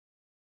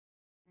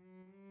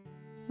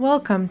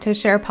Welcome to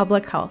Share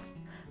Public Health,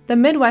 the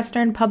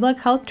Midwestern Public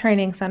Health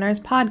Training Center's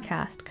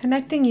podcast,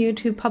 connecting you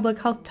to public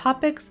health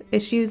topics,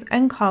 issues,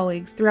 and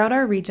colleagues throughout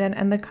our region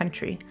and the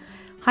country,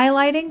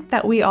 highlighting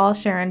that we all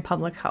share in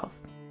public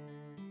health.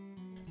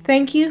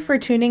 Thank you for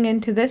tuning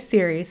into this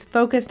series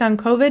focused on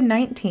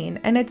COVID-19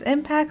 and its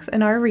impacts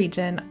in our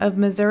region of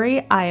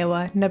Missouri,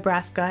 Iowa,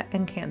 Nebraska,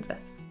 and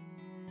Kansas.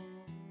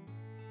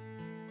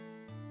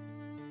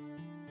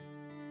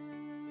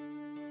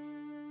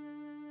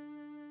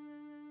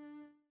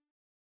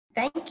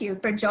 Thank you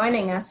for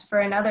joining us for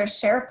another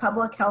Share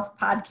Public Health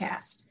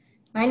podcast.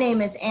 My name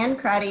is Ann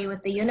Crotty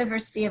with the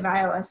University of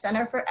Iowa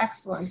Center for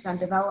Excellence on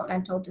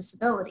Developmental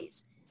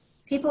Disabilities.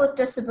 People with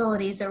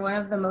disabilities are one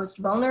of the most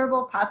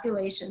vulnerable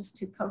populations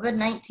to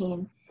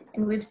COVID-19,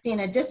 and we've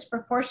seen a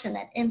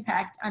disproportionate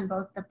impact on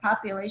both the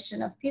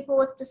population of people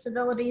with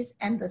disabilities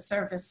and the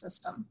service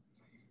system.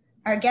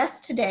 Our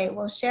guest today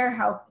will share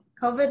how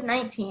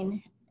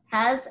COVID-19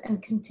 has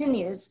and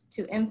continues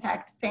to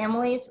impact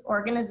families,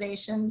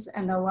 organizations,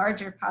 and the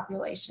larger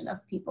population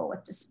of people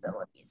with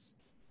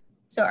disabilities.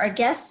 So our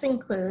guests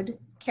include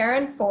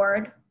Karen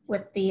Ford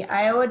with the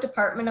Iowa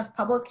Department of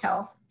Public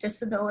Health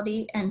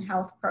Disability and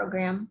Health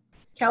Program,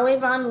 Kelly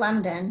Von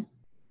Lemden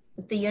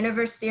with the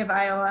University of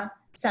Iowa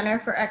Center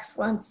for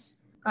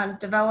Excellence on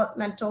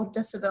Developmental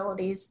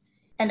Disabilities,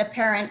 and a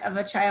parent of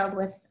a child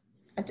with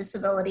a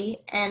disability,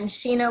 and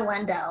Sheena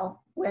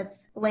Wendell with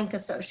Link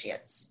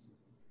Associates.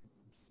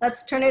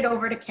 Let's turn it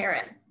over to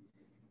Karen.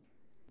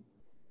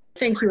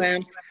 Thank you,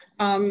 Ann.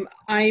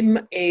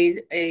 I'm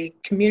a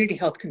community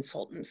health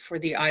consultant for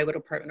the Iowa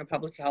Department of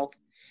Public Health,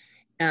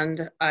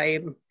 and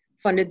I'm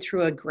funded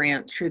through a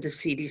grant through the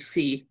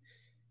CDC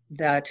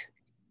that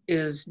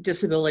is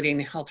disability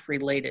and health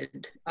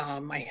related.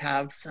 I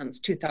have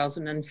since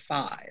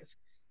 2005,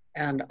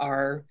 and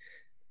our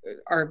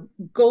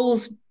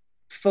goals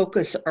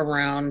focus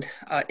around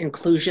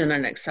inclusion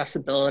and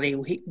accessibility.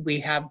 We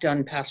have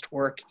done past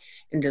work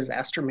in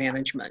disaster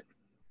management.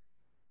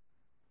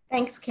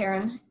 Thanks,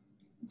 Karen.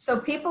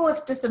 So people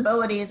with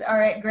disabilities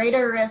are at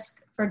greater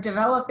risk for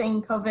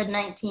developing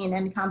COVID-19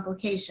 and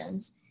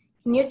complications.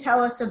 Can you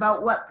tell us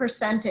about what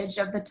percentage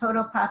of the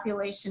total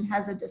population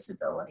has a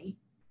disability?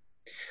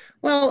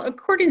 Well,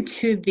 according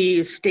to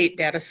the State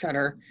Data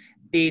Center,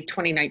 the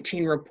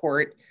 2019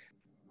 report,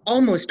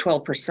 almost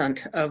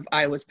 12% of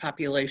Iowa's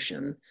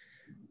population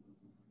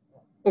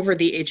over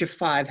the age of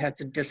 5 has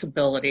a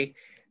disability.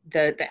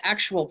 The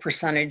actual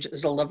percentage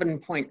is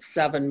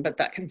 11.7, but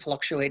that can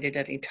fluctuate at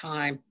any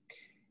time.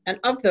 And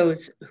of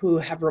those who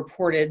have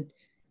reported,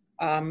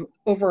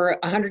 over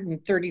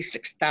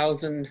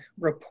 136,000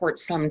 report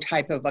some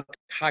type of a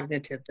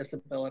cognitive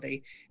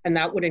disability, and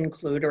that would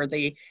include, or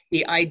the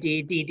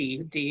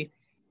IDDD, the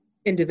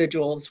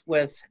individuals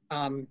with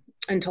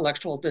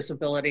intellectual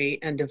disability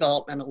and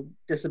developmental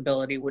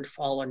disability would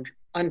fall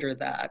under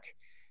that.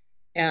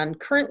 And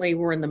currently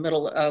we're in the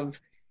middle of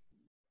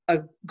a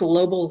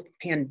global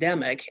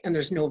pandemic, and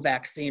there's no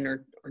vaccine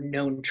or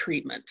known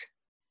treatment.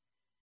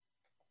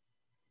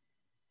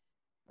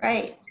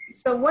 Right.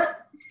 So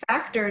what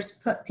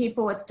factors put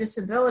people with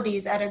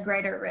disabilities at a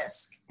greater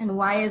risk, and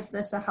why is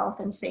this a health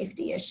and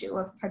safety issue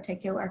of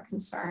particular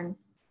concern?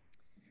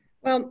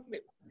 Well,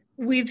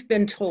 we've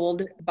been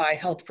told by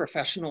health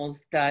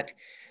professionals that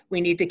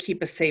we need to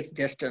keep a safe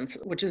distance,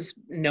 which is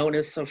known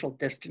as social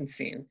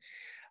distancing.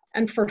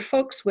 And for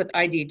folks with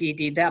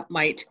IDDD, that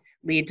might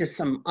lead to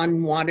some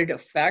unwanted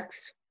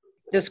effects.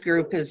 This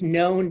group is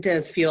known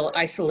to feel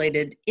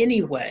isolated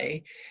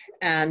anyway,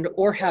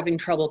 or having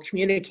trouble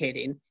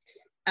communicating.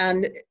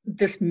 And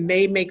this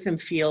may make them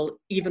feel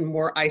even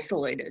more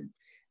isolated.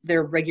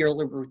 Their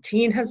regular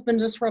routine has been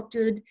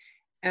disrupted,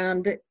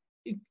 and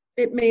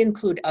it may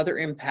include other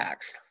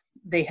impacts.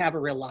 They have a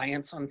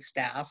reliance on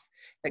staff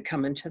that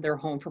come into their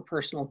home for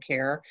personal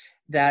care.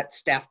 That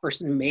staff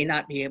person may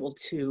not be able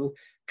to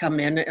come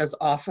in as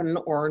often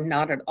or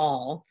not at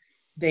all.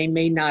 They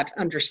may not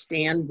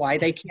understand why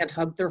they can't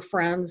hug their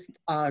friends.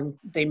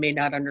 They may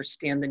not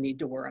understand the need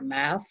to wear a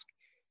mask,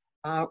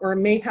 or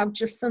may have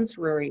just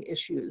sensory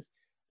issues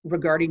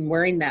regarding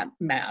wearing that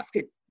mask.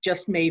 It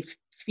just may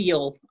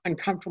feel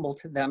uncomfortable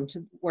to them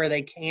to where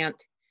they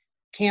can't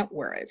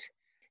wear it.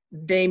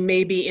 They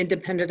may be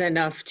independent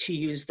enough to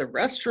use the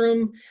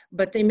restroom,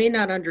 but they may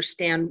not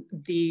understand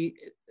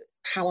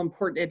how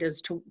important it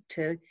is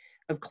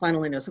of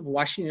cleanliness, of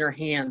washing your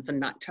hands and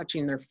not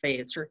touching their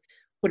face or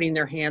putting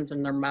their hands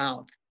in their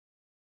mouth.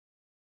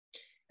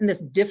 And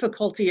this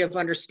difficulty of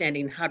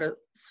understanding how to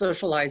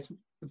socialize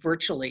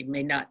virtually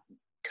may not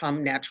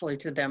come naturally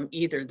to them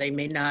either. They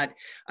may not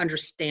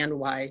understand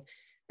why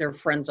their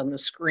friends on the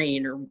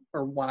screen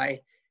or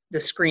why the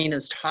screen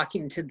is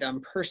talking to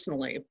them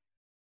personally.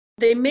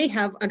 They may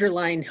have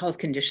underlying health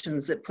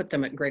conditions that put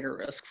them at greater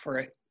risk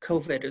for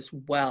COVID as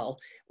well,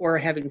 or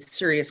having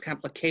serious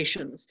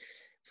complications.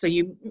 So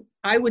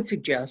I would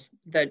suggest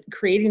that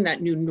creating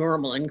that new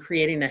normal and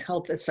creating a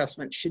health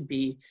assessment should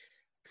be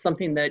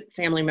something that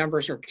family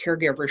members or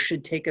caregivers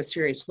should take a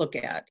serious look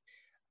at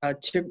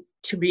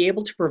to be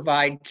able to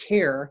provide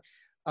care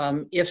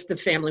if the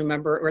family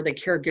member or the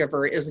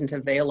caregiver isn't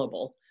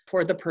available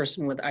for the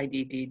person with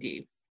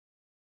IDDD.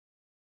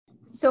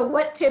 So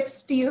what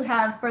tips do you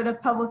have for the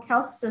public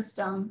health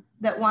system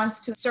that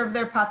wants to serve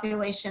their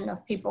population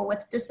of people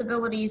with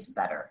disabilities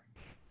better?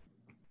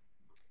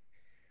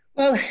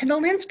 Well, the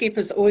landscape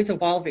is always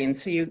evolving,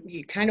 so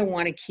you kind of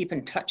want to keep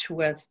in touch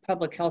with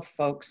public health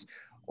folks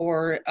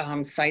or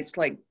sites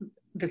like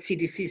the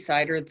CDC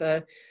site or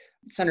the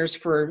Centers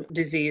for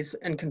Disease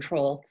and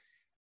Control,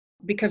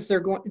 because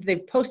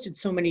they've posted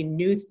so many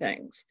new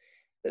things.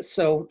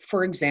 So,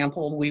 for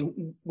example, we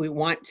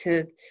want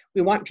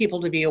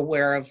people to be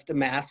aware of the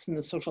masks and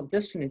the social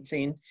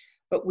distancing,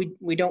 but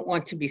we don't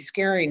want to be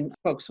scaring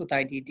folks with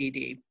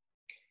IDDD.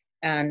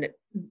 And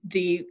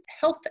the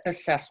health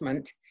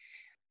assessment,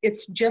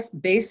 it's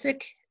just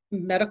basic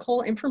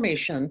medical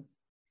information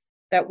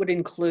that would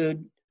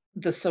include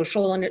the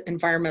social and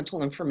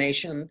environmental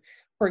information,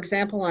 for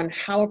example, on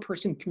how a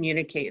person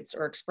communicates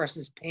or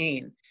expresses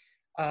pain,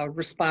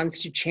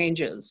 responds to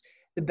changes,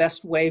 the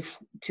best way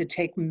to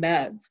take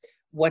meds,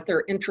 what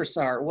their interests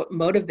are, what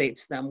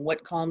motivates them,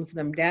 what calms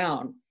them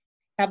down.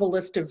 Have a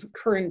list of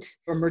current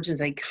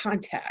emergency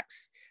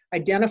contacts.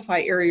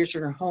 Identify areas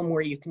in your home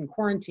where you can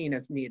quarantine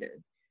if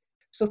needed.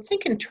 So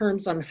think in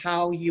terms on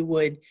how you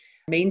would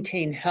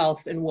maintain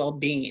health and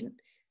well-being.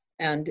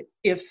 And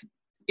if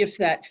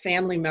that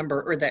family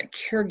member or that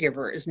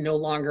caregiver is no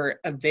longer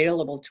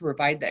available to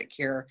provide that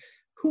care,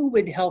 who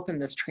would help in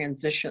this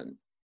transition?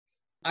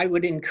 I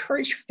would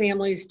encourage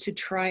families to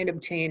try and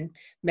obtain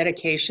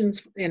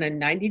medications in a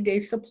 90-day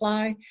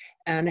supply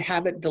and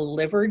have it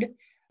delivered,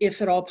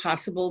 if at all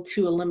possible,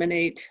 to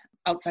eliminate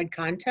outside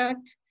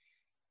contact.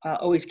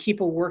 Always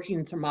keep a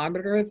working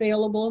thermometer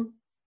available.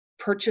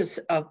 Purchase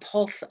a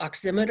pulse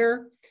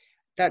oximeter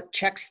that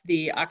checks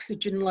the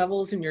oxygen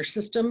levels in your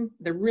system.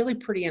 They're really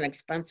pretty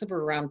inexpensive,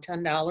 around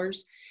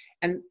 $10,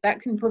 and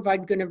that can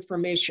provide good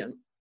information.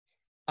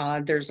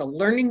 There's a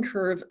learning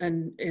curve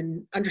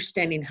in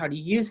understanding how to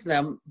use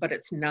them, but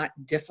it's not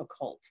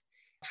difficult.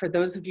 For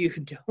those of you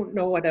who don't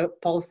know what a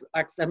pulse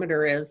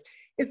oximeter is,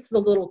 it's the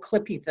little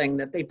clippy thing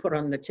that they put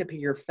on the tip of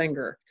your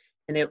finger,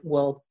 and it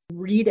will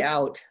read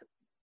out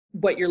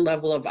what your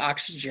level of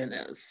oxygen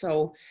is.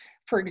 So,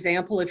 for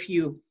example, if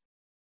you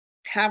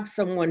have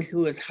someone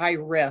who is high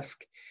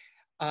risk,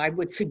 I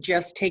would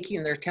suggest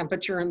taking their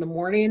temperature in the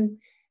morning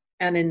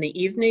and in the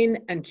evening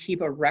and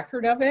keep a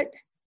record of it.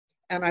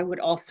 And I would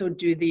also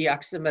do the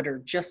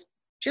oximeter just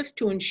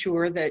to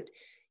ensure that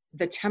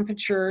the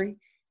temperature,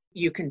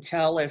 you can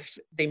tell if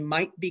they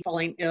might be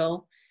falling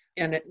ill,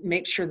 and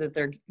make sure that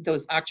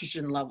those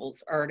oxygen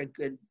levels are at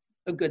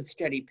a good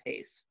steady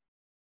pace.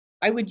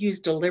 I would use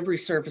delivery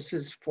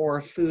services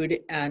for food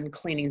and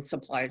cleaning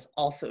supplies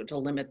also to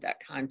limit that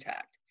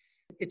contact.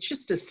 It's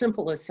just a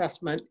simple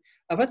assessment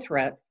of a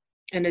threat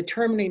and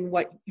determining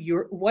what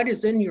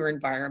is in your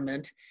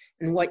environment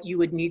and what you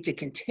would need to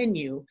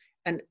continue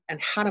and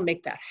how to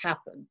make that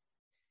happen.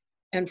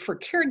 And for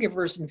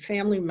caregivers and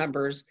family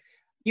members,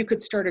 you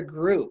could start a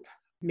group,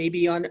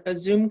 maybe on a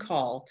Zoom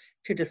call,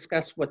 to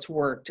discuss what's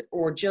worked,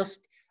 or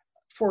just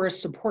for a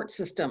support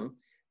system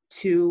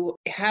to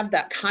have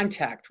that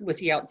contact with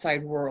the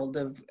outside world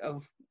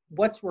of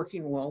what's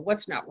working well,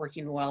 what's not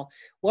working well,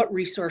 what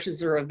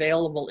resources are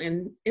available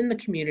in the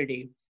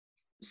community,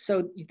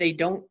 so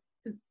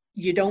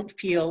you don't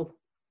feel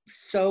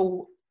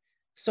so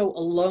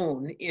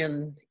alone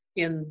in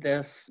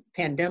this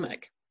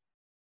pandemic.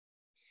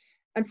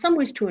 And some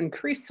ways to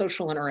increase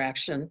social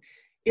interaction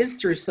is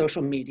through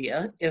social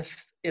media.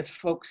 If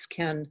folks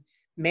can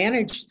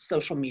manage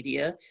social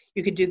media,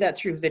 you could do that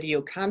through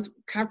video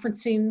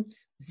conferencing,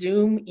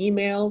 Zoom,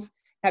 emails,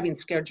 having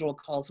scheduled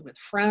calls with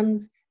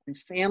friends and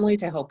family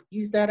to help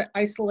ease that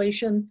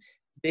isolation.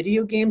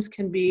 Video games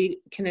can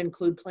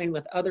include playing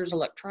with others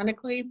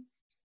electronically.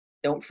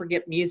 Don't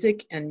forget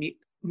music and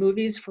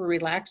movies for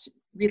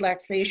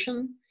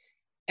relaxation.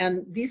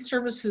 And these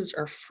services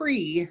are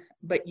free,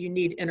 but you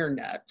need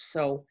internet.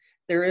 So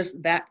there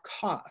is that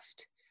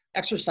cost.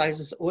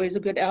 Exercise is always a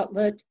good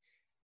outlet.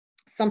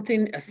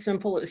 Something as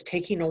simple as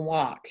taking a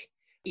walk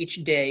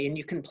each day, and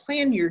you can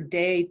plan your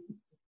day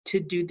to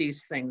do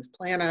these things.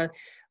 Plan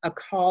a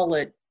call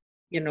at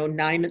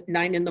 9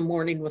 in the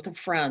morning with a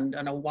friend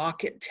and a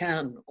walk at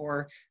 10,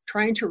 or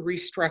trying to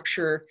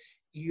restructure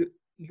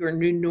your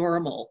new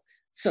normal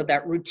so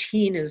that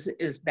routine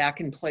is back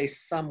in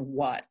place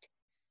somewhat.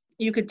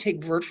 You could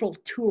take virtual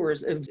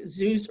tours of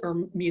zoos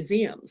or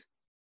museums.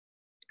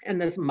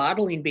 And this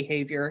modeling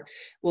behavior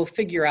will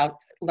figure out,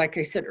 like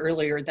I said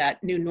earlier,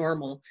 that new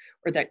normal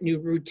or that new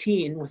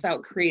routine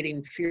without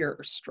creating fear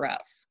or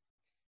stress.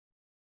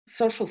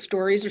 Social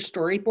stories or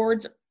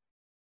storyboards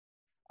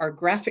are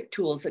graphic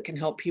tools that can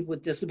help people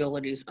with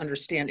disabilities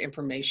understand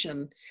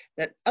information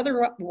that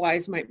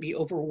otherwise might be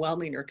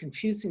overwhelming or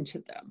confusing to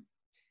them.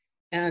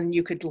 And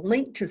you could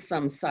link to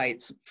some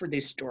sites for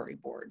these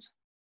storyboards.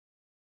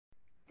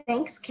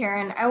 Thanks,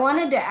 Karen. I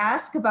wanted to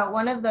ask about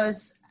one of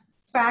those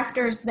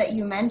factors that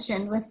you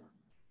mentioned with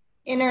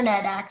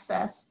internet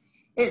access.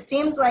 It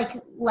seems like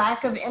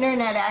lack of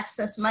internet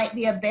access might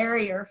be a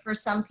barrier for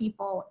some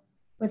people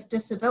with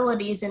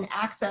disabilities in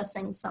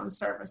accessing some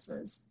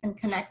services and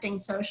connecting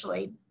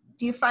socially.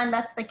 Do you find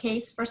that's the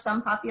case for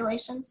some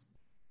populations?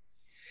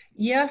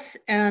 Yes,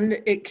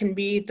 and it can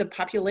be the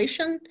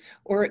population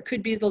or it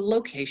could be the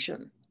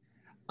location.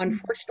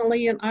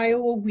 Unfortunately, in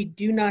Iowa, we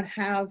do not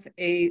have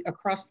a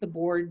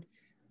across-the-board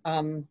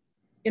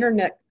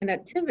internet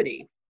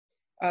connectivity.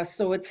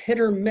 So it's hit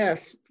or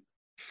miss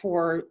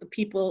for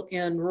people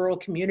in rural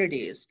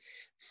communities.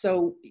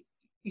 So,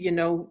 you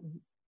know,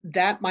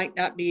 that might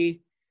not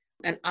be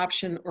an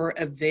option or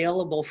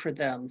available for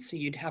them. So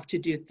you'd have to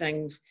do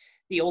things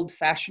the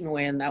old-fashioned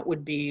way, and that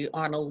would be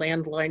on a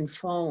landline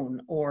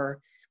phone or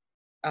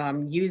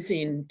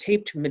using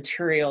taped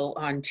material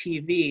on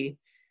TV.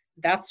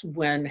 That's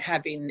when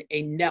having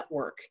a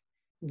network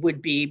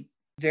would be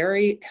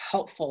very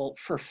helpful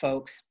for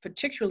folks,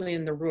 particularly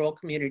in the rural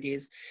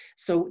communities,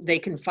 so they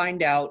can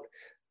find out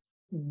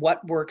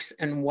what works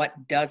and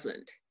what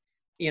doesn't.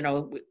 You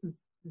know,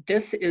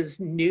 this is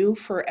new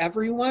for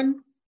everyone.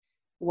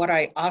 What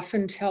I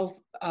often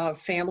tell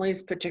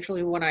families,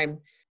 particularly when I'm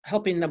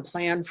helping them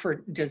plan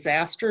for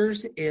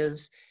disasters,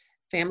 is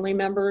family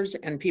members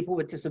and people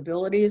with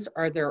disabilities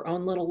are their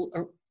own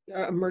little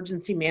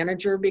emergency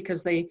manager,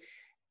 because they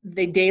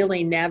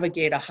daily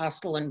navigate a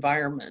hostile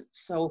environment.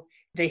 So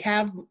they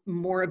have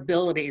more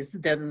abilities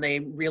than they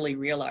really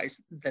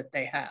realize that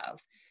they have.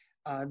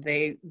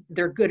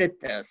 They're good at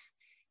this.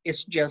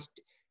 It's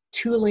just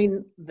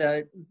tooling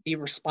the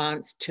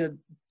response to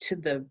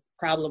the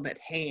problem at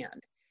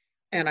hand.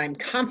 And I'm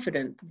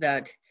confident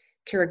that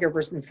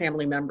caregivers and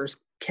family members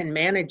can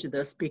manage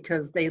this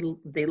because they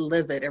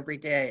live it every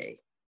day.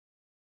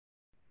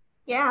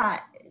 Yeah,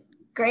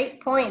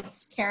 great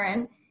points,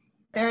 Karen.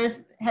 There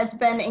has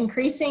been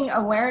increasing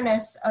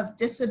awareness of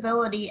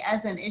disability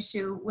as an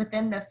issue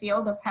within the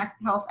field of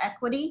health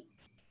equity.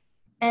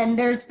 And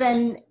there's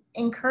been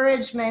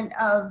encouragement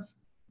of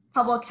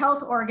public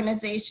health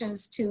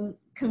organizations to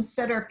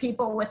consider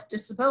people with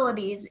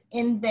disabilities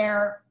in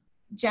their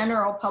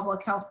general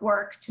public health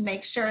work, to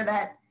make sure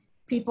that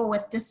people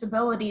with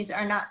disabilities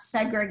are not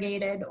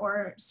segregated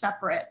or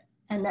separate,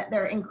 and that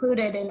they're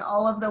included in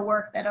all of the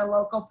work that a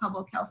local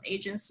public health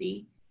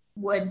agency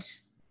would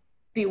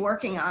be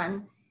working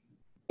on.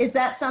 Is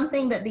that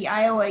something that the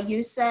Iowa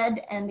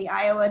USED and the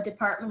Iowa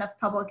Department of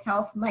Public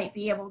Health might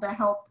be able to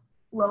help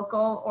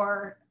local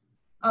or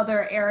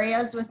other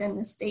areas within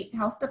the state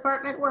health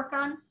department work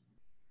on?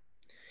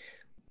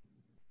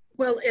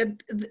 Well,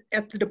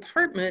 at the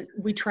department,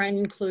 we try and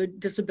include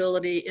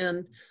disability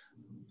in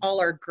all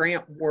our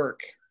grant work.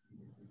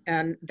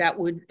 And that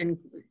would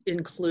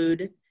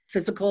include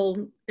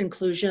physical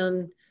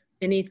inclusion,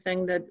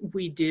 anything that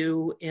we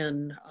do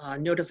in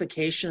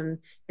notification,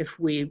 if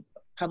we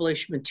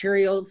publish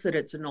materials, that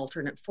it's an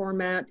alternate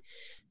format,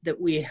 that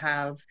we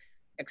have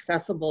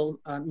accessible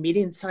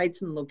meeting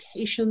sites and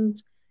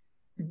locations.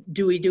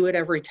 Do we do it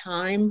every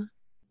time?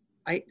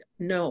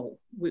 No,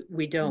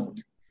 we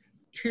don't.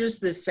 Here's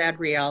the sad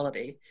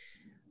reality.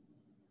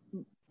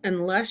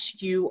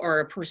 Unless you are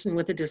a person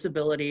with a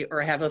disability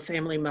or have a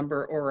family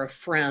member or a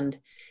friend,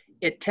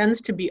 it tends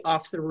to be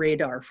off the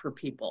radar for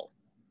people.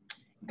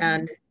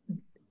 And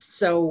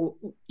so,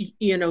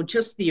 you know,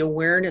 just the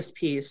awareness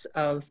piece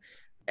of,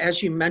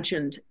 as you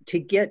mentioned, to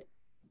get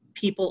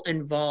people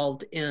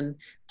involved in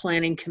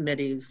planning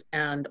committees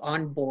and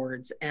on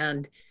boards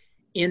and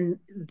in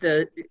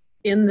the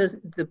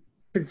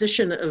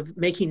position of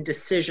making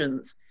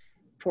decisions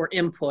for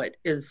input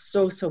is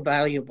so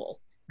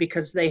valuable,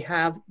 because they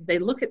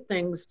look at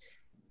things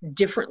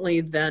differently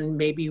than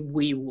maybe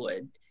we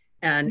would.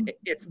 And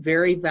it's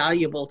very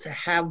valuable to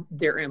have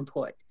their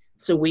input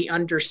so we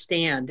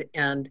understand,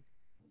 and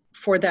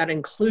for that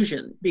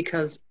inclusion,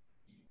 because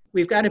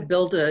we've got to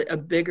build a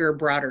bigger,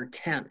 broader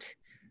tent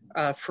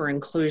for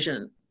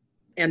inclusion.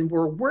 And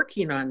we're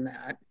working on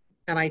that.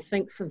 And I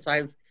think since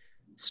I've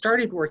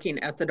started working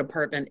at the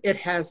department, it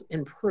has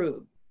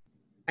improved.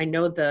 I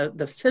know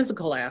the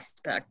physical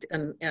aspect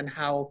and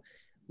how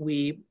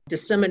we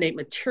disseminate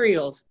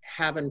materials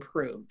have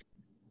improved,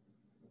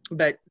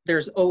 but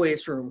there's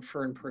always room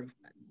for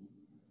improvement.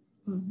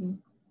 Mm-hmm.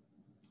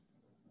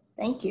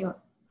 Thank you.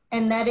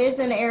 And that is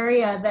an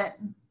area that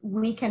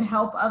we can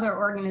help other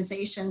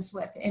organizations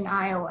with in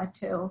Iowa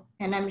too.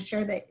 And I'm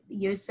sure that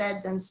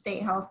USEDS and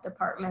state health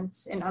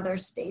departments in other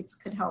states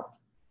could help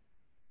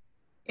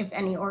if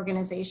any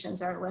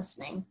organizations are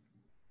listening.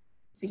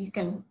 So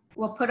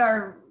we'll put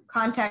our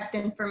contact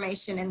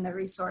information in the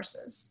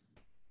resources.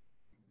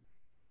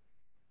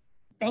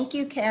 Thank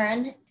you,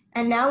 Karen.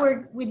 And now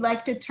we'd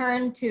like to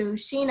turn to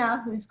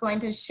Sheena, who's going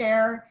to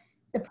share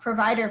the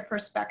provider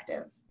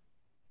perspective.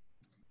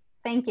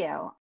 Thank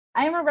you.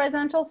 I am a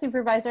residential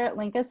supervisor at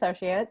Link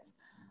Associates.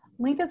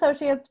 Link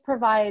Associates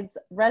provides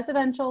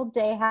residential,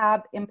 day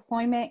hab,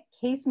 employment,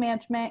 case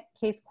management,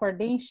 case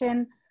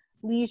coordination,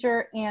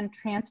 leisure, and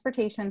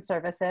transportation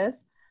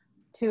services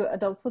to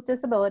adults with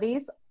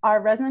disabilities.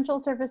 Our residential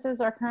services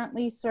are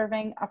currently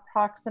serving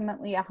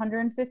approximately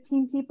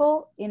 115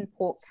 people in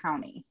Polk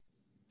County.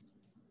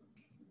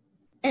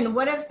 And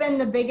what have been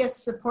the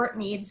biggest support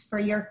needs for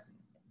your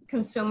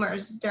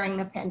consumers during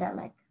the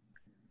pandemic?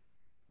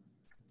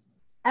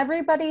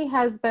 Everybody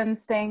has been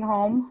staying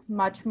home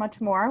much,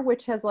 much more,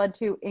 which has led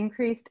to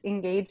increased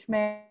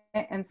engagement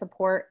and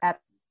support at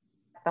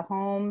the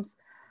homes.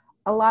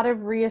 A lot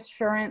of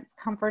reassurance,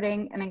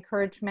 comforting, and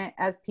encouragement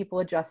as people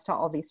adjust to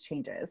all these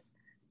changes.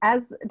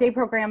 As day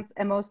programs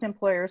and most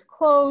employers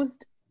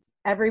closed,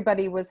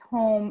 everybody was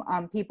home.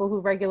 People who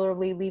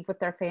regularly leave with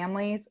their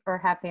families or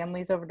have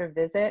families over to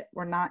visit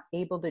were not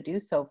able to do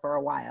so for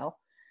a while.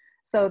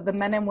 So the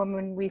men and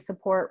women we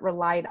support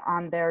relied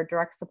on their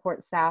direct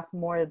support staff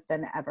more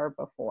than ever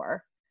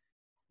before.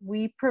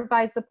 We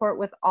provide support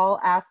with all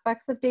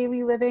aspects of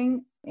daily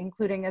living,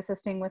 including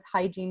assisting with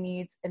hygiene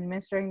needs,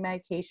 administering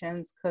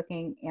medications,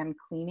 cooking, and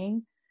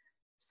cleaning.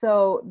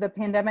 So the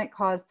pandemic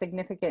caused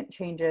significant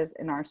changes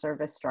in our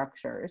service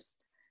structures.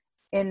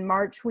 In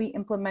March, we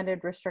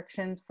implemented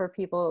restrictions for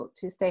people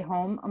to stay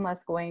home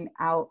unless going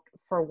out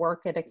for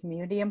work at a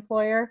community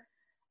employer,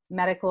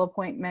 medical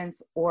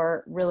appointments,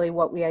 or really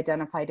what we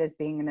identified as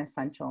being an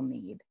essential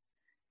need.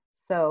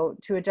 So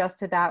to adjust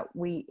to that,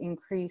 we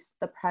increased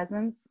the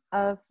presence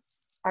of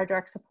our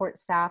direct support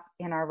staff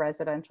in our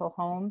residential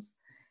homes.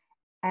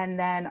 And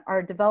then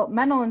our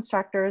developmental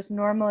instructors,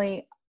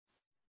 normally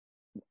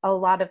a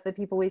lot of the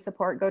people we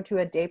support go to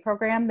a day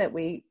program that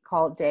we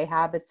call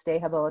DayHab, it's Day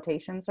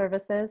Habilitation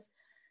Services.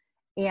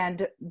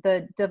 And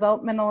the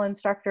developmental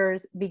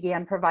instructors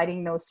began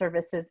providing those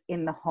services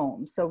in the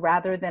home. So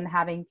rather than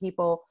having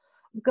people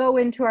go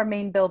into our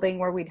main building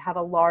where we'd have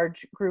a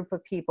large group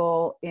of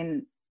people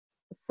in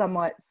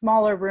somewhat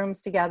smaller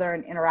rooms together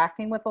and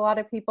interacting with a lot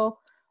of people,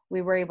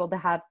 we were able to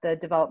have the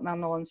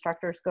developmental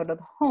instructors go to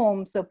the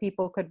home so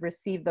people could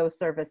receive those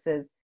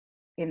services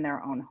in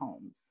their own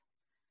homes.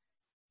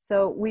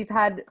 So we've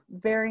had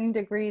varying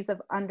degrees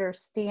of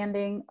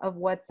understanding of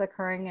what's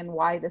occurring and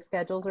why the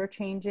schedules are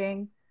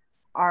changing.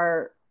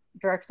 Our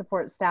direct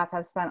support staff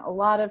have spent a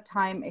lot of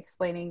time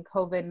explaining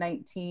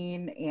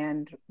COVID-19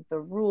 and the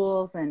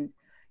rules and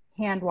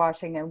hand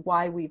washing and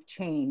why we've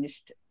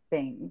changed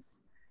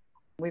things.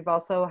 We've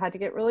also had to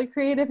get really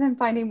creative in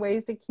finding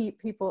ways to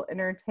keep people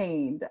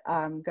entertained,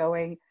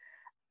 going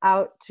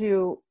out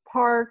to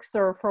parks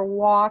or for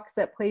walks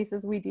at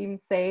places we deem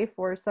safe,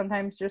 or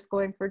sometimes just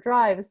going for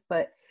drives,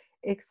 but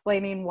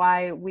explaining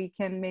why we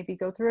can maybe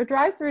go through a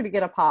drive-through to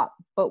get a pop,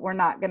 but we're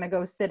not going to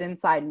go sit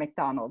inside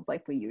McDonald's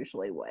like we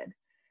usually would.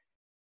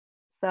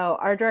 So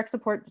our direct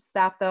support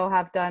staff, though,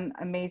 have done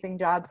amazing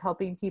jobs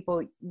helping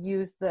people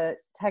use the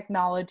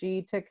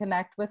technology to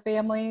connect with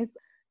families.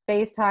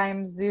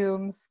 FaceTime,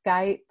 Zoom,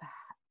 Skype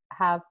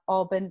have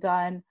all been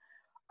done.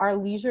 Our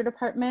leisure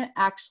department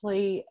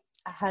actually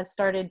has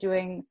started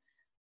doing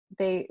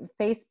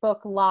Facebook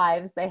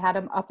Lives. They had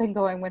them up and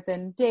going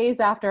within days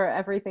after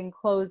everything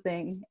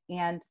closing,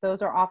 and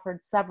those are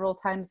offered several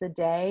times a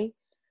day,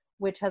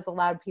 which has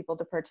allowed people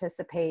to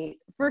participate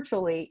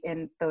virtually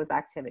in those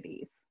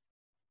activities.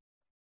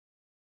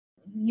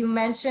 You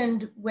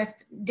mentioned with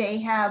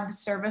DayHab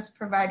service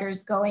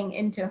providers going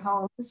into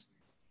homes.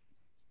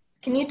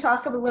 Can you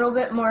talk a little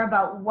bit more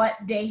about what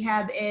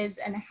DayHab is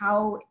and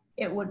how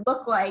it would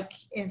look like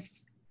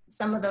if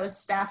some of those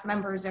staff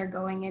members are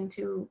going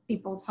into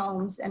people's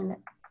homes, and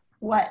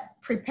what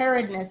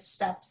preparedness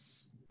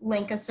steps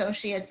Link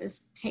Associates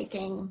is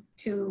taking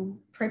to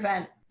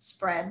prevent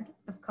spread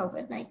of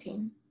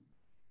COVID-19?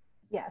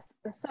 Yes.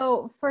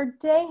 So for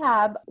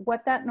DayHab,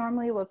 what that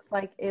normally looks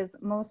like is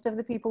most of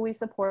the people we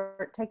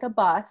support take a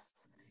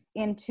bus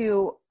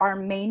into our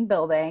main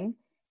building,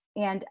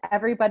 and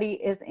everybody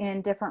is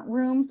in different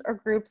rooms or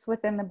groups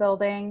within the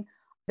building.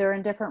 They're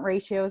in different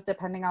ratios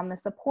depending on the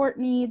support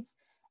needs.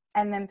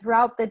 And then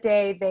throughout the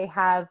day, they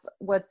have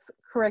what's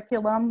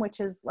curriculum, which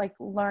is like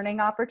learning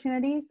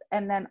opportunities,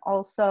 and then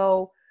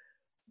also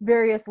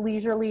various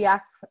leisurely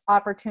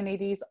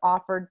opportunities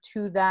offered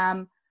to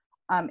them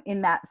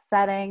in that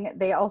setting.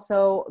 They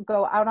also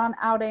go out on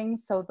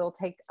outings, so they'll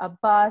take a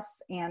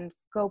bus and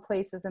go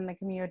places in the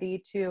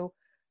community to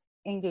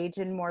engage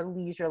in more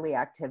leisurely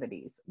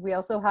activities. We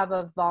also have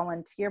a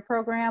volunteer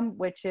program,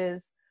 which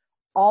is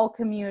all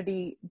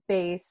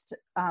community-based,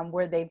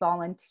 where they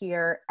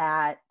volunteer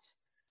at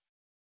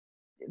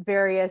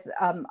various,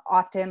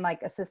 often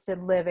like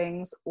assisted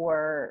livings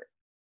or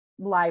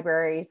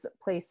libraries,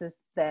 places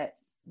that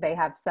they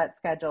have set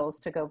schedules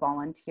to go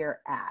volunteer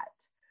at.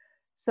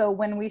 So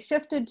when we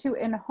shifted to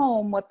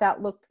in-home, what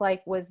that looked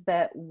like was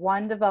that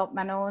one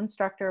developmental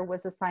instructor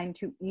was assigned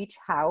to each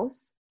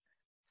house.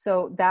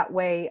 So that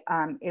way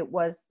it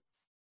was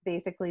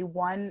basically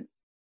one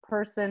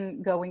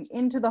person going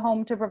into the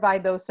home to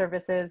provide those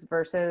services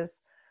versus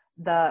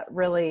the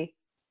really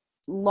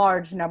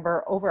large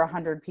number, over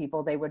 100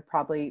 people they would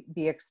probably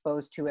be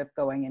exposed to if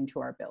going into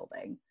our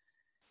building.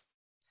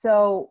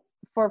 So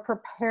for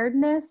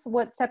preparedness,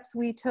 what steps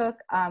we took,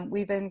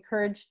 we've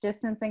encouraged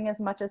distancing as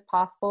much as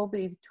possible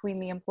between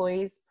the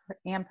employees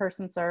and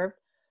person served.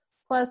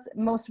 Plus,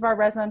 most of our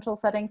residential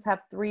settings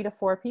have 3 to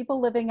 4 people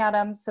living at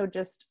them, so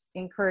just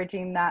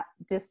encouraging that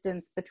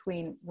distance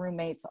between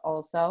roommates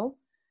also.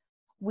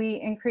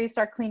 We increased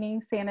our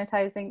cleaning,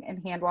 sanitizing,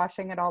 and hand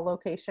washing at all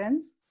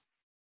locations.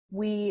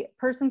 We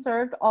person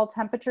served, all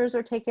temperatures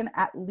are taken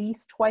at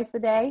least twice a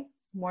day,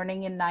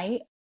 morning and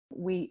night.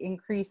 We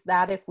increase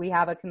that if we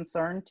have a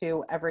concern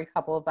to every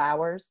couple of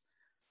hours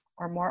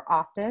or more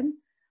often.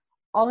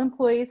 All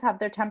employees have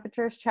their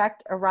temperatures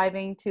checked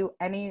arriving to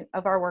any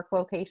of our work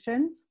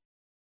locations.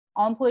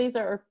 All employees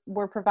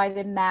were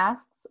provided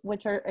masks,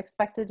 which are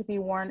expected to be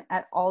worn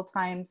at all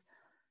times,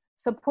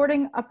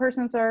 supporting a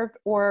person served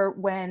or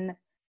when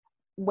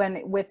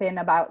within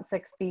about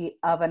 6 feet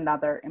of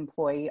another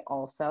employee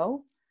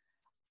also.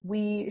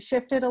 We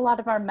shifted a lot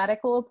of our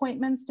medical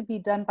appointments to be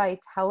done by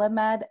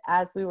telemed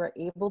as we were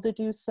able to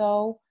do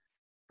so.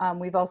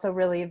 We've also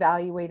really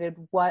evaluated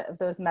what of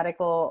those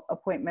medical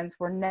appointments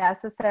were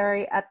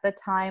necessary at the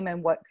time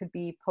and what could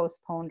be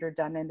postponed or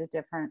done in a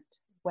different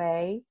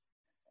way.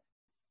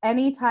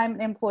 Anytime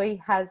an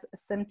employee has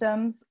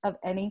symptoms of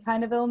any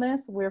kind of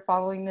illness, we're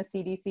following the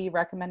CDC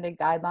recommended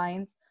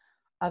guidelines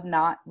of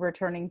not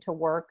returning to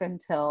work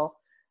until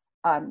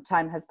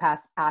time has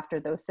passed after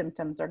those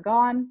symptoms are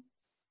gone.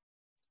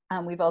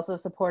 We've also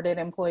supported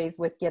employees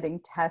with getting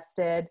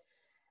tested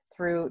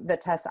through the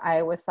Test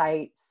Iowa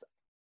sites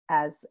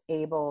as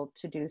able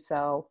to do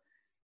so.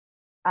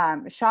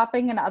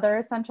 Shopping and other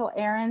essential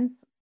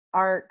errands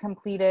are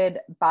completed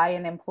by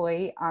an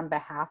employee on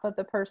behalf of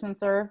the person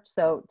served.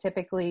 So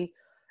typically,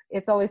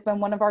 it's always been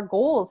one of our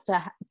goals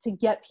to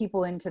get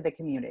people into the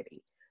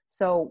community.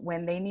 So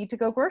when they need to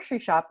go grocery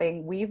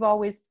shopping, we've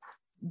always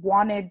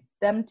wanted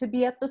them to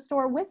be at the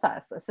store with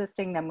us,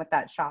 assisting them with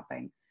that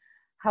shopping.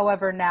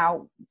 However,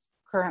 now,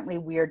 currently,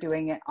 we are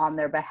doing it on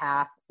their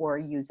behalf or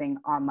using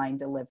online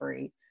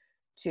delivery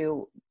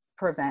to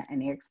prevent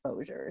any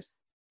exposures.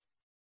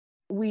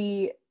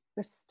 We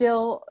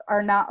still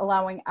are not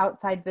allowing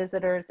outside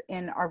visitors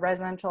in our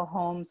residential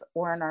homes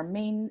or in our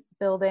main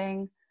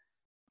building.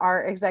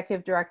 Our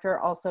executive director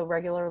also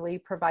regularly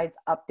provides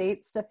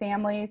updates to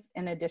families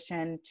in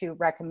addition to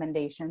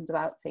recommendations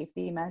about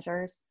safety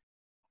measures.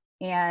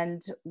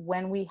 And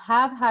when we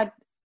have had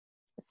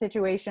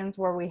situations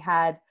where we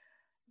had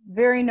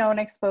very known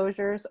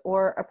exposures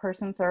or a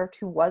person served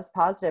who was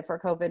positive for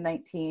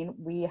COVID-19,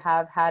 we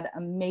have had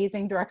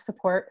amazing direct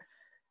support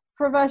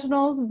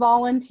professionals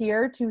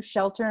volunteer to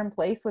shelter in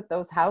place with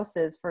those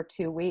houses for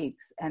 2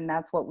 weeks. And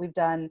that's what we've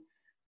done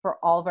for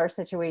all of our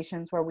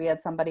situations where we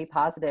had somebody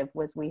positive.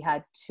 Was we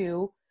had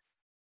two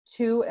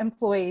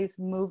employees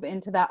move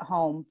into that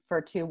home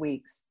for 2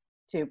 weeks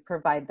to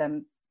provide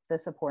them the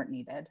support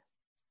needed.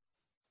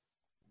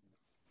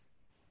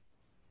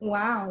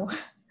 Wow.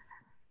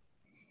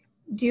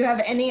 Do you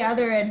have any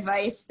other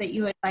advice that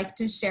you would like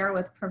to share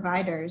with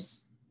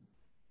providers?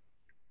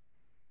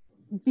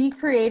 Be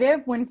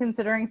creative when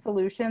considering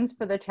solutions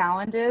for the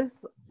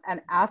challenges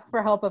and ask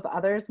for help of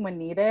others when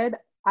needed.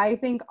 I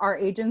think our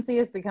agency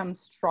has become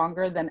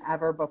stronger than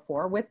ever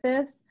before with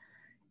this.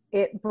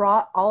 It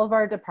brought all of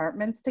our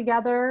departments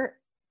together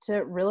to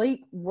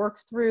really work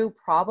through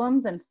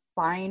problems and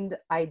find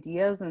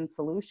ideas and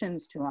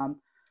solutions to them.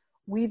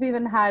 We've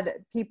even had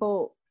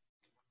people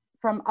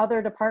from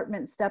other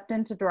departments stepped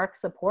into direct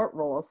support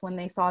roles when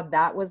they saw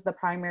that was the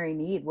primary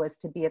need, was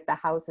to be at the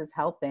houses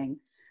helping.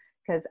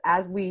 Because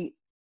as we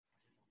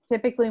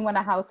typically, when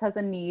a house has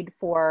a need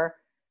for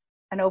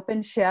an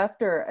open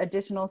shift or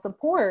additional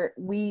support,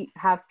 we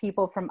have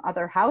people from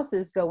other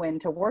houses go in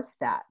to work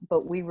that.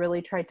 But we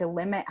really tried to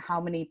limit how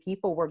many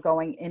people were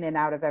going in and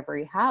out of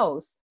every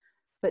house.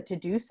 But to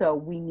do so,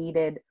 we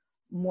needed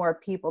more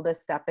people to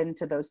step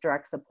into those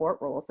direct support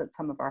roles at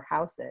some of our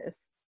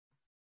houses.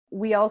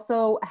 We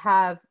also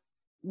have,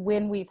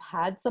 when we've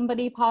had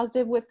somebody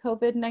positive with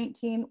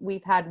COVID-19,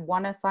 we've had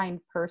one assigned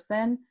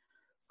person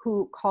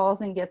who calls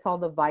and gets all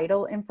the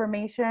vital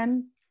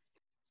information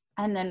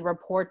and then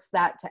reports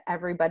that to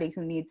everybody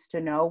who needs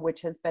to know,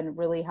 which has been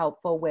really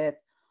helpful with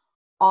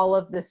all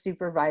of the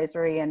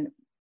supervisory and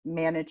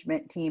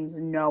management teams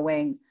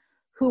knowing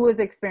who is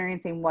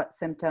experiencing what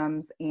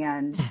symptoms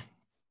and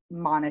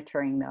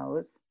monitoring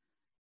those.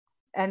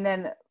 And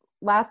then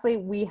lastly,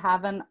 we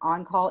have an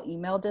on-call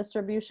email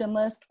distribution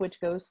list,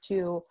 which goes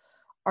to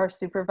our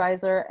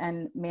supervisor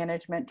and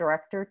management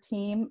director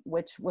team,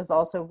 which was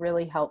also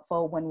really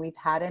helpful when we've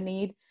had a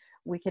need.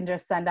 We can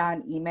just send out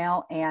an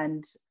email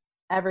and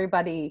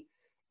everybody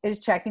is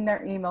checking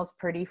their emails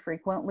pretty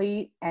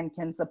frequently and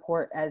can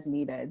support as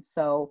needed.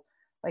 So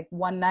like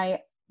one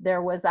night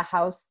there was a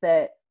house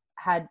that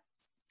had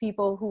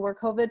people who were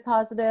COVID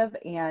positive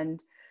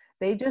and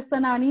they just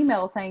sent out an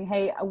email saying,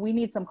 hey, we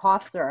need some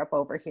cough syrup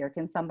over here.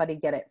 Can somebody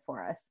get it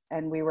for us?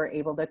 And we were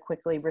able to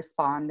quickly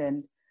respond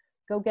and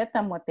go get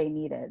them what they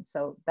needed.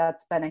 So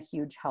that's been a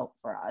huge help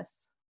for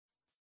us.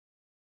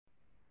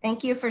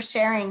 Thank you for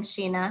sharing,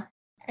 Sheena.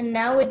 And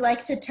now we'd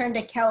like to turn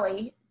to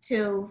Kelly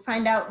to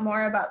find out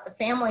more about the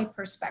family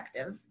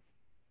perspective.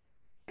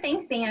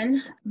 Thanks,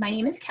 Anne. My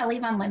name is Kelly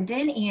Von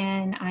Linden,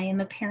 and I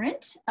am a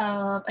parent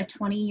of a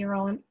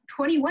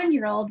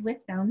 21-year-old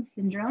with Down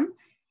syndrome.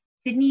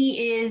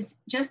 Sydney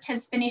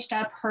has finished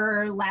up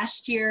her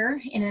last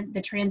year in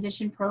the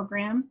transition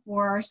program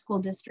for our school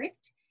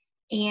district.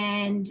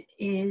 and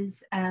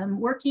is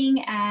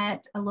working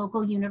at a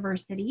local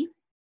university.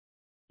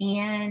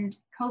 And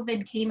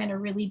COVID came at a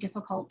really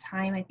difficult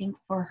time, I think,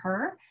 for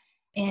her.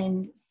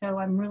 And so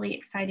I'm really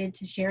excited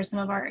to share some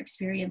of our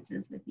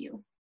experiences with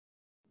you.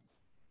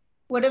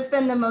 What have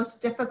been the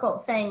most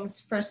difficult things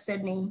for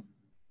Sydney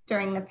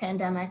during the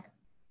pandemic?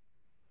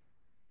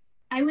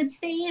 I would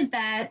say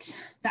that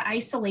the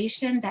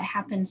isolation that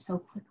happened so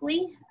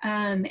quickly,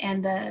 and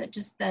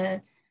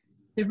the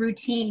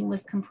routine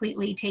was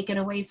completely taken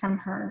away from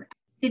her.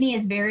 Sydney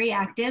is very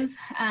active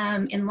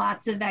in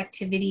lots of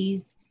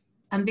activities,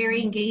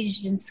 very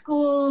engaged in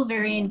school,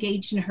 very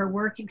engaged in her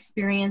work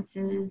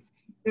experiences,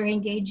 very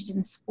engaged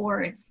in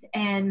sports.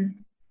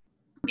 And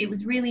it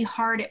was really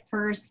hard at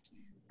first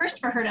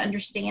for her to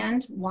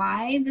understand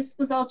why this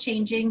was all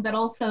changing, but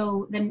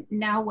also then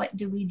now what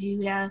do we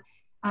do to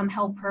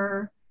help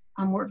her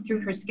work through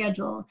her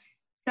schedule.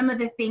 Some of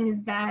the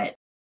things that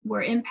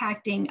were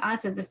impacting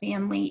us as a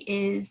family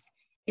is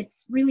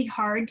it's really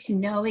hard to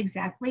know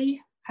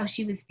exactly how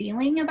she was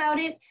feeling about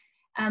it.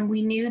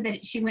 We knew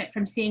that she went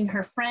from seeing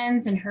her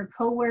friends and her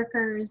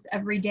coworkers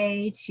every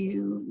day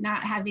to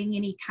not having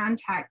any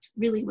contact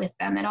really with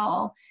them at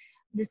all.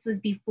 This was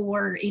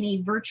before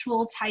any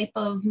virtual type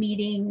of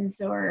meetings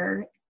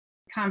or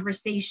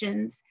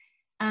conversations.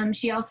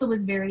 She also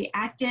was very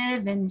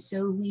active, and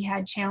so we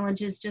had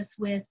challenges just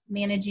with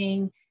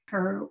managing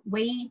her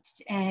weight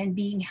and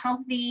being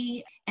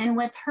healthy. And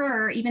with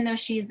her, even though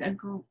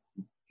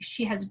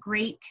she has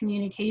great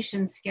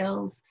communication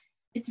skills,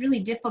 it's really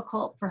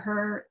difficult for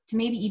her to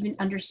maybe even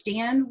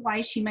understand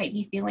why she might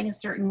be feeling a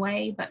certain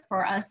way. But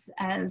for us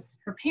as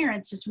her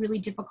parents, just really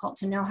difficult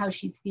to know how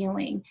she's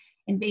feeling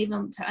and be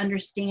able to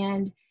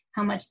understand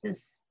how much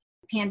this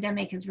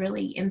pandemic is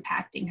really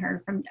impacting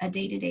her from a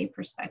day-to-day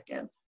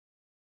perspective.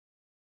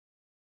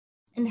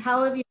 And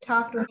how have you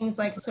talked with things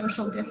like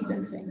social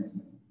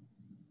distancing?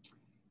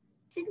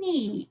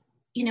 Sydney,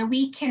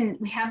 we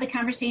have the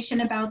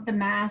conversation about the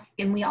mask,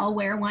 and we all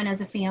wear one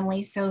as a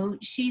family, so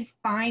she's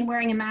fine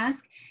wearing a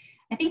mask.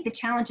 I think the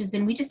challenge has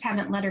been we just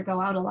haven't let her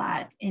go out a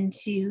lot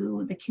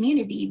into the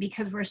community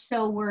because we're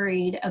so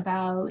worried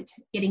about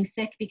getting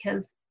sick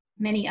because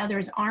many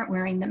others aren't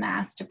wearing the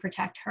mask to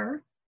protect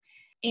her.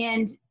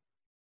 And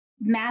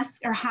masks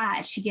are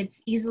hot. She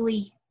gets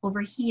easily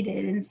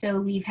overheated, and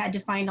so we've had to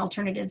find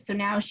alternatives. So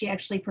now she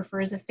actually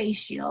prefers a face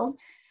shield.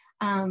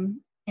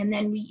 And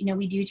then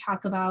we do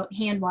talk about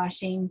hand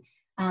washing.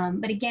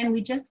 But again,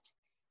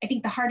 I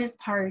think the hardest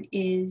part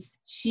is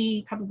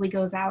she probably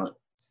goes out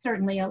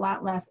certainly a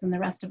lot less than the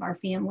rest of our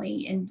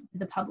family and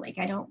the public.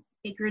 I don't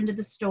take her into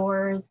the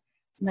stores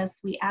unless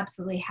we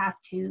absolutely have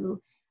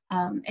to.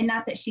 And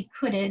not that she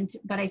couldn't,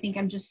 but I think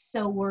I'm just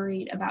so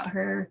worried about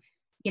her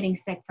getting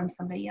sick from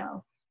somebody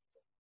else.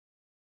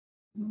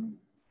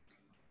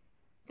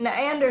 And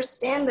I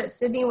understand that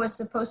Sydney was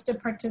supposed to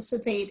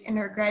participate in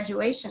her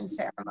graduation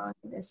ceremony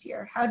this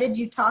year. How did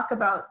you talk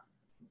about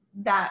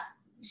that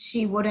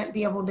she wouldn't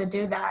be able to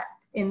do that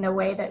in the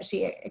way that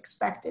she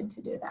expected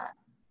to do that?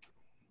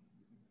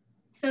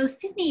 So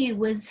Sydney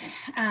was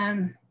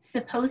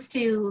supposed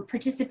to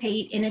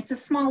participate, and it's a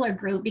smaller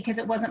group because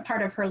it wasn't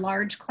part of her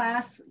large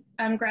class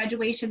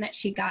graduation that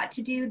she got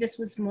to do. This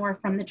was more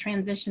from the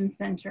transition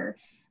center.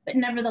 But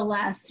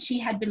nevertheless, she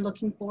had been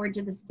looking forward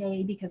to this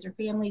day because her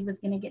family was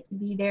going to get to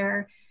be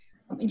there,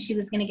 and she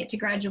was going to get to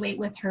graduate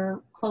with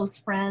her close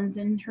friends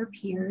and her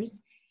peers.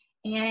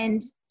 And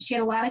she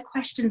had a lot of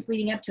questions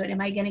leading up to it. Am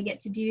I going to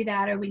get to do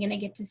that? Am I going to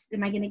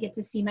get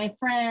to see my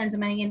friends?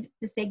 Am I going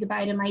to say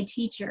goodbye to my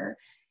teacher?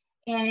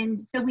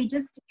 And so we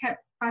just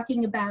kept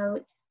talking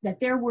about that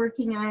they're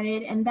working on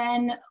it. And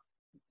then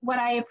what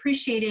I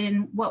appreciated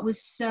and what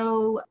was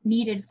so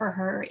needed for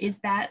her is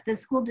that the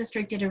school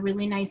district did a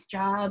really nice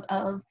job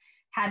of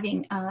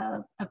having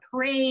a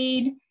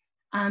parade,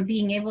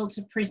 being able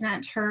to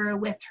present her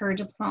with her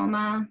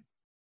diploma.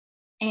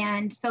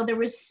 And so there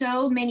was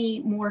so many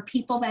more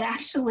people that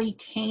actually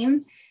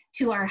came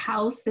to our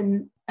house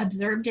and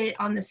observed it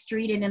on the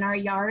street and in our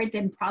yard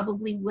than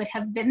probably would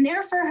have been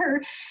there for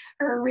her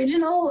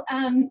original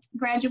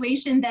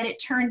graduation, that it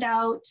turned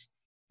out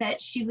that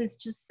she was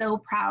just so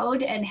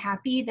proud and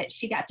happy that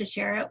she got to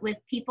share it with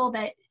people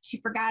that she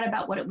forgot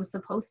about what it was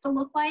supposed to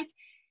look like.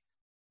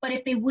 But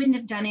if they wouldn't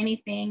have done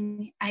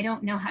anything, I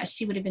don't know how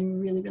she would have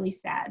been really, really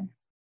sad.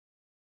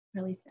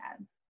 Really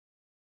sad.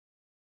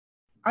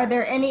 Are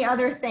there any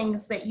other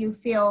things that you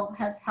feel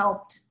have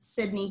helped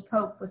Sydney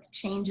cope with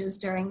changes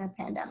during the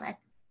pandemic?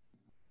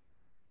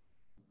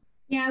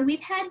 Yeah,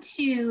 we've had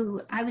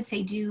to, I would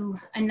say, do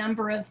a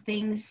number of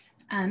things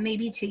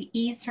maybe to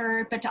ease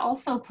her, but to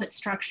also put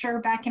structure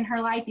back in her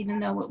life, even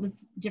though it was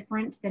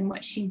different than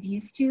what she's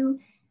used to.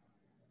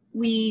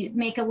 We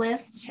make a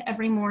list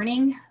every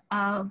morning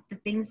of the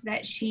things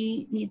that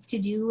she needs to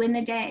do in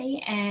the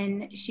day,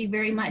 and she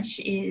very much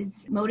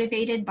is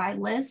motivated by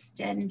lists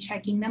and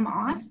checking them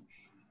off.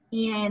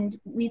 And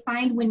we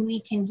find when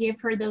we can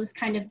give her those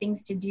kind of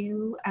things to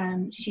do,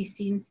 she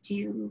seems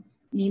to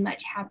be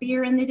much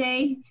happier in the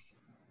day.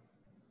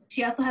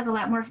 She also has a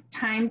lot more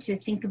time to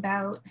think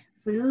about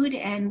food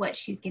and what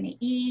she's going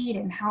to eat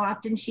and how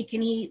often she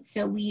can eat.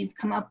 So we've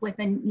come up with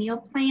a meal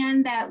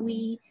plan that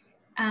we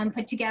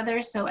put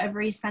together. So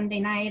every Sunday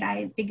night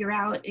I figure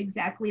out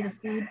exactly the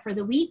food for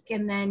the week,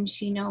 and then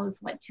she knows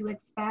what to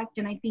expect.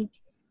 And I think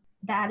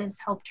that has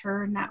helped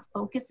her not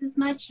focus as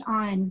much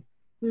on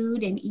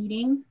food and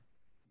eating.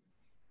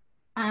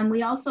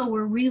 We also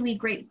were really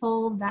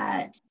grateful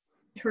that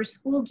her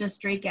school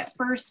district at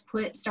first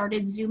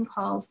started Zoom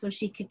calls so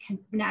she could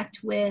connect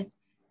with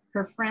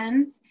her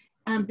friends.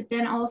 But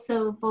then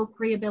also Folk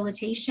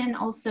Rehabilitation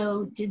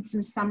also did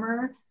some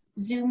summer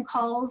Zoom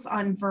calls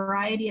on a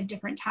variety of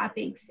different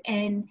topics.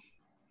 And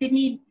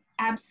Sydney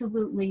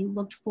absolutely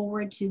looked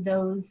forward to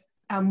those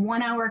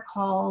 1 hour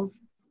calls,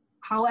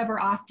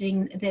 however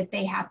often that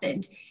they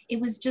happened.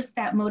 It was just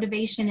that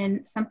motivation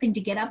and something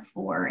to get up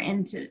for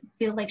and to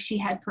feel like she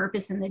had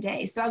purpose in the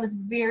day. So I was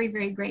very,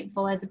 very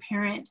grateful as a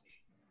parent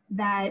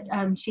that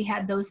she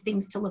had those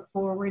things to look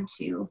forward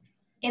to.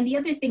 And the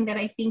other thing that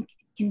I think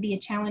can be a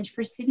challenge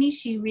for Sydney,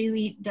 she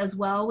really does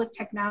well with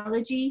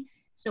technology.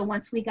 So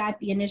once we got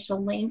the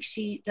initial link,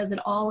 she does it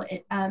all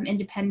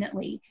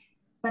independently.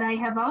 But I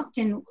have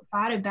often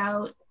thought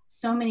about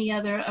so many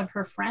other of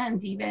her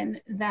friends even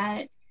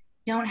that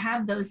don't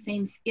have those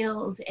same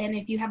skills. And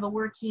if you have a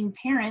working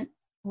parent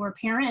or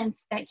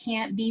parents that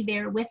can't be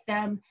there with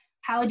them,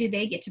 how do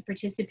they get to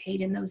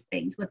participate in those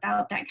things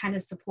without that kind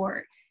of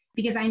support?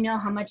 Because I know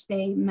how much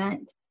they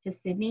meant to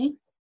Sydney.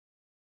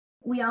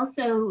 We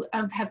also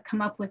have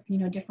come up with,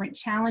 different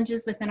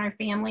challenges within our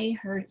family.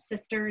 Her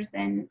sisters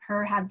and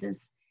her had this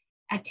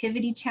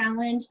activity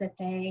challenge that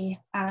they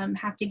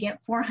have to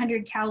get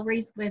 400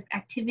 calories with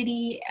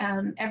activity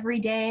every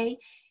day.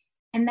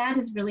 And that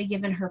has really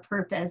given her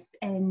purpose.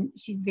 And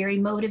she's very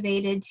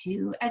motivated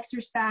to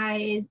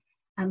exercise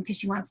because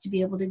she wants to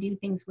be able to do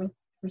things with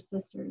her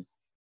sisters.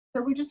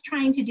 So we're just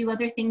trying to do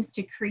other things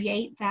to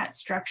create that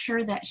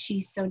structure that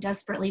she so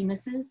desperately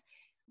misses.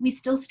 We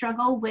still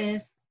struggle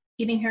with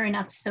giving her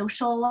enough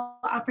social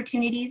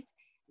opportunities.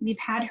 We've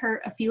had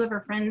a few of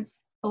her friends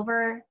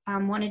over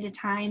one at a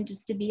time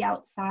just to be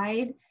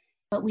outside,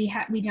 but we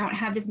don't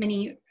have as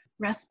many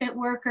respite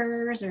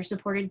workers or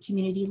supported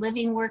community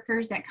living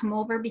workers that come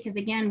over because,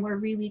 again, we're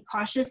really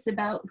cautious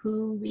about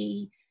who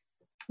we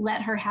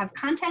let her have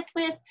contact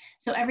with.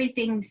 So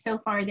everything so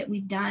far that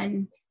we've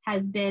done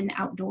has been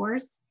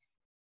outdoors.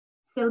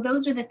 So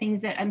those are the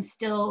things that I'm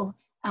still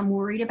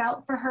worried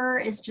about for her,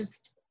 is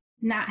just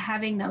not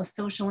having those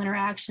social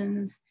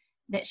interactions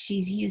that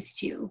she's used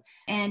to.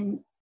 And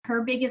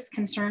her biggest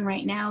concern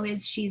right now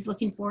is she's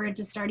looking forward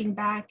to starting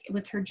back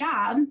with her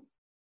job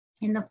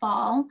in the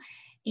fall.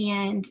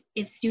 And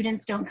if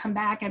students don't come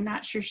back, I'm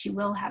not sure she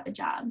will have a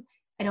job.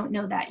 I don't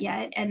know that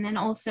yet. And then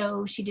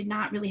also she did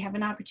not really have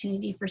an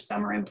opportunity for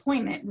summer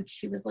employment, which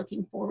she was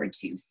looking forward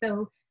to.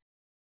 So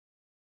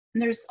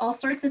there's all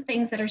sorts of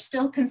things that are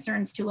still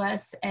concerns to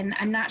us, and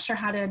I'm not sure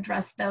how to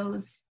address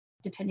those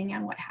depending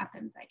on what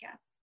happens, I guess.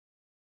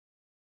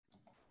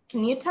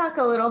 Can you talk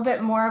a little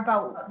bit more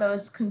about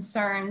those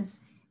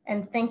concerns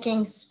and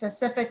thinking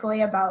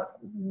specifically about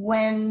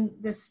when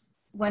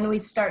we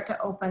start to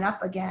open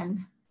up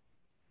again?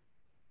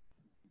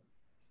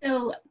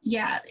 So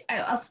yeah,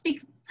 I'll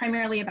speak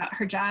primarily about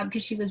her job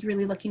because she was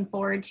really looking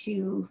forward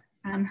to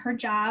her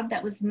job.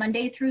 That was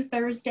Monday through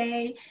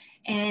Thursday,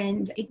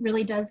 and it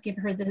really does give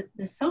her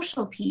the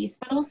social piece,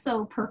 but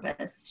also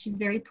purpose. She's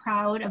very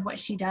proud of what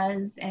she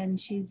does, and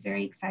she's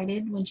very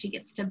excited when she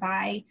gets to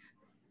buy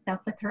stuff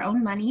with her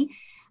own money.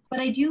 But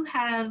I do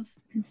have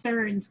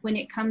concerns when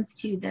it comes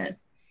to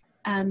this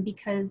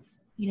because,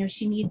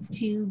 she needs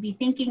to be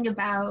thinking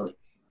about,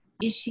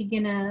 is she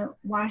gonna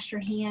wash her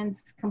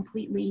hands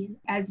completely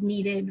as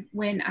needed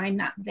when I'm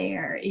not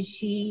there?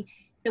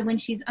 So when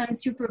she's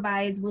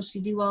unsupervised, will she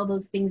do all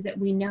those things that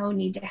we know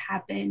need to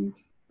happen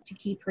to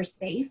keep her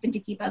safe and to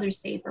keep others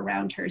safe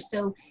around her?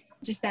 So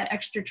just that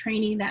extra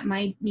training that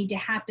might need to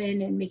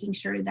happen and making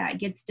sure that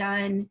gets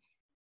done.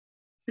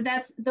 So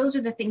those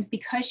are the things.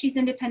 Because she's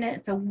independent,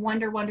 it's a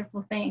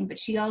wonderful thing, but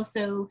she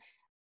also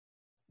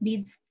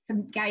needs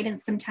some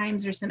guidance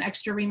sometimes or some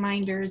extra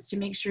reminders to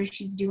make sure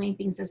she's doing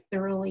things as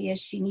thoroughly as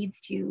she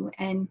needs to.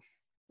 And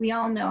we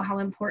all know how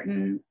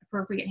important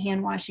appropriate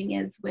hand washing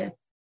is with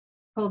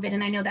COVID.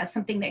 And I know that's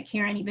something that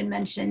Karen even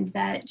mentioned,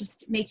 that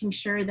just making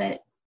sure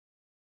that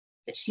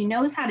she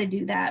knows how to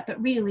do that,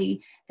 but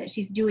really that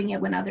she's doing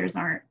it when others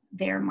aren't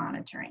there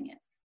monitoring it.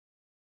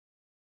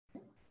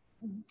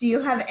 Do you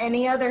have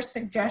any other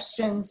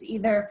suggestions,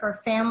 either for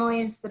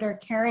families that are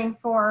caring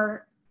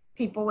for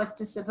people with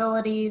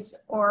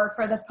disabilities or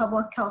for the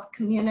public health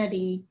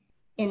community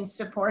in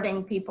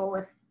supporting people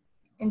with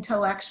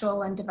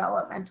intellectual and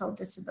developmental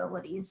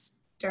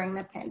disabilities during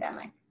the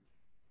pandemic?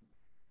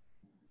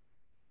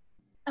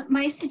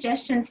 My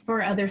suggestions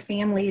for other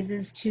families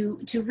is to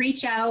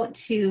reach out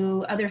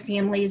to other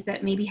families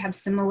that maybe have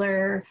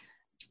similar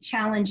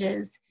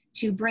challenges,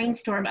 to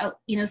brainstorm out.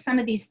 Some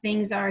of these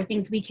things are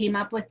things we came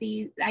up with,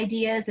 the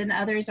ideas, and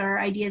others are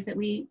ideas that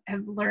we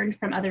have learned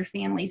from other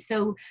families.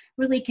 So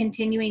really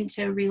continuing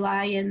to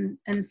rely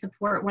and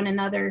support one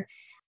another.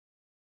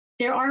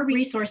 There are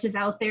resources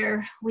out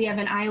there. We have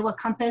an Iowa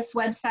Compass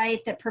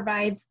website that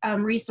provides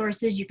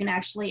resources. You can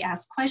actually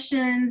ask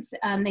questions.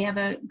 They have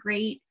a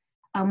great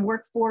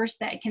workforce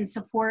that can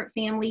support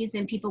families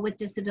and people with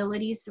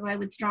disabilities. So I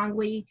would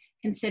strongly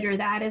consider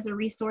that as a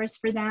resource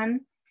for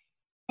them.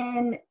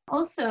 And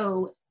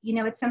also,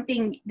 it's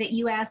something that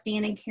you asked,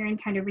 Ann, and Karen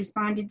kind of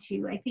responded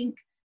to. I think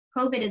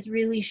COVID has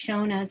really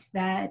shown us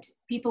that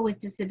people with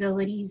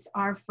disabilities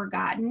are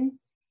forgotten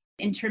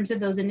in terms of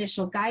those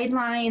initial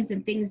guidelines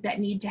and things that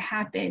need to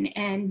happen.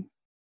 And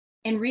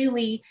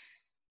really,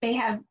 they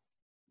have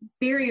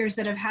barriers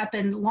that have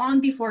happened long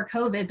before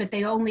COVID, but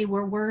they only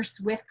were worse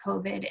with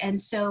COVID. And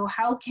so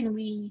how can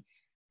we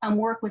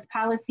work with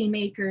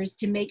policymakers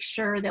to make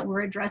sure that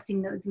we're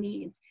addressing those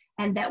needs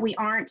and that we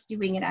aren't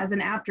doing it as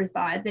an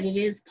afterthought, that it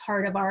is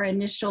part of our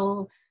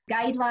initial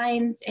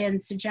guidelines and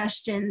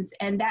suggestions.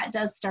 And that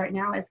does start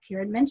now, as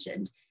Karen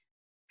mentioned.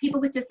 People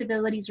with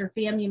disabilities or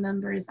family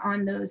members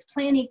on those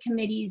planning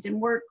committees and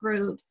work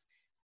groups,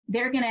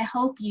 they're going to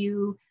help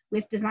you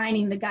with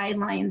designing the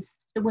guidelines.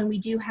 So when we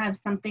do have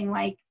something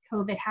like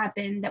COVID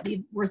happen, that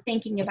we're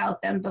thinking about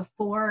them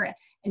before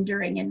and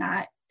during and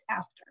not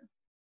after.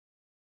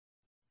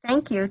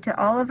 Thank you to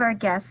all of our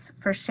guests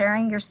for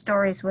sharing your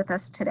stories with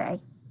us today.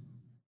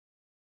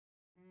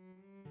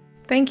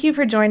 Thank you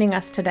for joining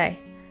us today.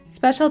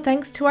 Special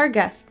thanks to our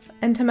guests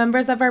and to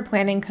members of our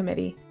planning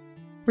committee: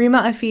 Rima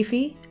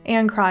Afifi,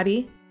 Ann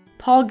Crotty,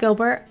 Paul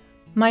Gilbert,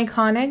 Mike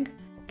Honig,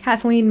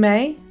 Kathleen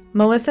May,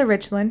 Melissa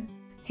Richland,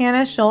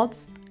 Hannah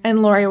Schultz,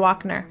 and Lori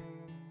Walkner.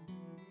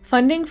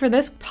 Funding for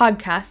this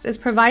podcast is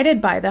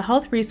provided by the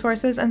Health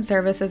Resources and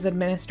Services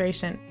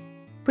Administration.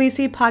 Please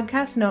see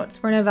podcast notes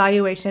for an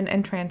evaluation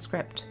and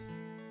transcript.